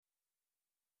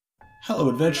Hello,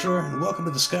 adventurer, and welcome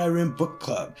to the Skyrim Book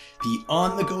Club, the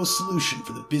on-the-go solution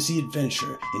for the busy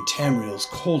adventure in Tamriel's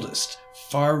coldest,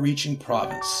 far-reaching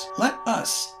province. Let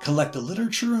us collect the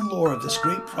literature and lore of this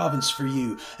great province for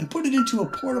you and put it into a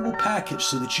portable package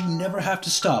so that you never have to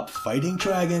stop fighting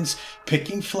dragons,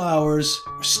 picking flowers,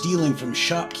 or stealing from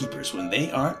shopkeepers when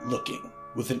they aren't looking.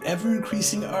 With an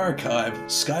ever-increasing archive,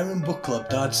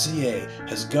 SkyrimBookClub.ca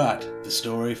has got the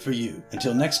story for you.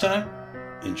 Until next time,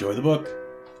 enjoy the book.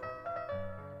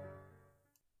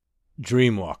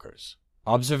 Dreamwalkers.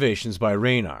 Observations by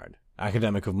Reynard,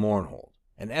 academic of Mournhold.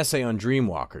 An essay on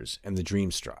dreamwalkers and the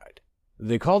Dreamstride.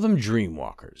 They call them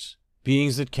dreamwalkers,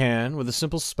 beings that can, with a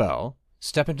simple spell,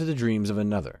 step into the dreams of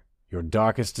another. Your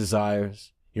darkest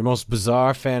desires, your most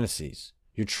bizarre fantasies,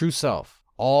 your true self,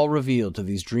 all revealed to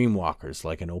these dreamwalkers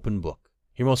like an open book.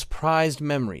 Your most prized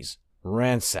memories,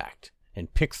 ransacked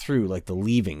and picked through like the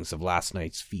leavings of last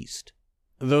night's feast.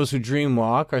 Those who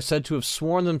dreamwalk are said to have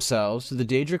sworn themselves to the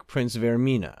Daedric prince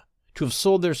Vermina, to have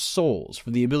sold their souls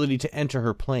for the ability to enter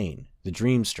her plane, the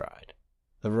Dreamstride.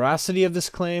 The veracity of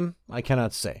this claim, I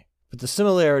cannot say, but the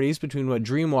similarities between what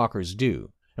dreamwalkers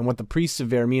do and what the priests of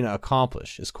Vermina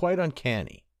accomplish is quite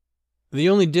uncanny. The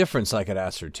only difference I could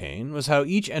ascertain was how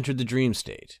each entered the dream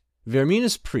state.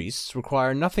 Vermina's priests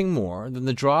require nothing more than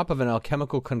the drop of an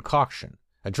alchemical concoction,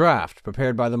 a draught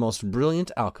prepared by the most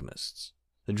brilliant alchemists.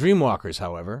 The Dreamwalkers,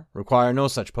 however, require no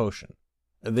such potion.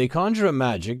 They conjure a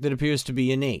magic that appears to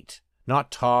be innate,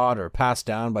 not taught or passed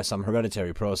down by some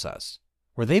hereditary process.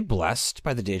 Were they blessed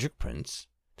by the Daedric prince?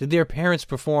 Did their parents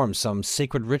perform some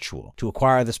sacred ritual to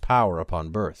acquire this power upon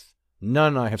birth?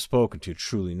 None I have spoken to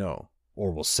truly know,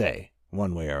 or will say,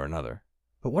 one way or another.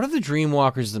 But what of the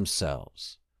Dreamwalkers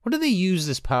themselves? What do they use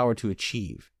this power to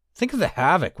achieve? Think of the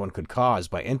havoc one could cause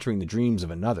by entering the dreams of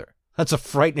another. That's a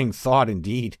frightening thought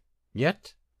indeed.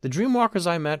 Yet, the Dreamwalkers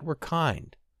I met were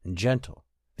kind and gentle.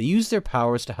 They use their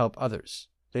powers to help others.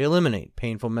 They eliminate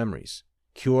painful memories,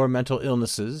 cure mental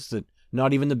illnesses that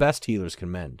not even the best healers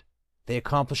can mend. They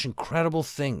accomplish incredible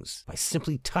things by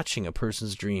simply touching a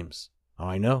person's dreams. Oh,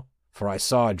 I know, for I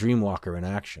saw a Dreamwalker in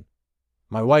action.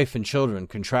 My wife and children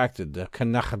contracted the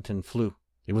Knahaten flu.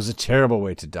 It was a terrible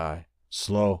way to die,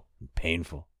 slow and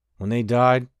painful. When they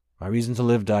died, my reason to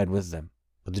live died with them.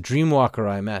 But the Dreamwalker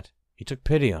I met, he took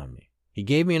pity on me. He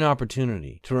gave me an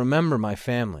opportunity to remember my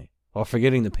family while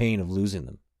forgetting the pain of losing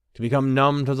them, to become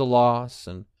numb to the loss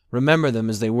and remember them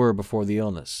as they were before the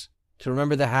illness, to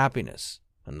remember the happiness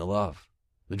and the love.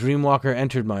 The Dreamwalker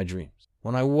entered my dreams.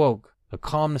 When I woke, a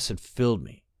calmness had filled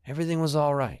me. Everything was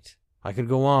all right. I could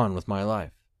go on with my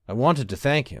life. I wanted to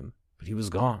thank him, but he was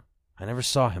gone. I never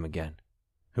saw him again.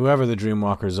 Whoever the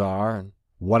Dreamwalkers are, and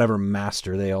whatever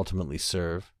master they ultimately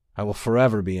serve, I will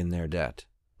forever be in their debt.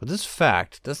 But this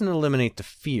fact doesn't eliminate the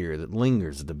fear that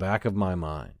lingers at the back of my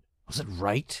mind. Was it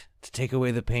right to take away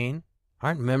the pain?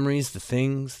 Aren't memories the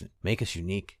things that make us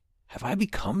unique? Have I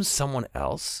become someone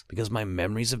else because my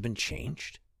memories have been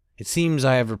changed? It seems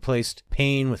I have replaced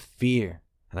pain with fear,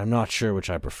 and I'm not sure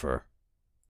which I prefer.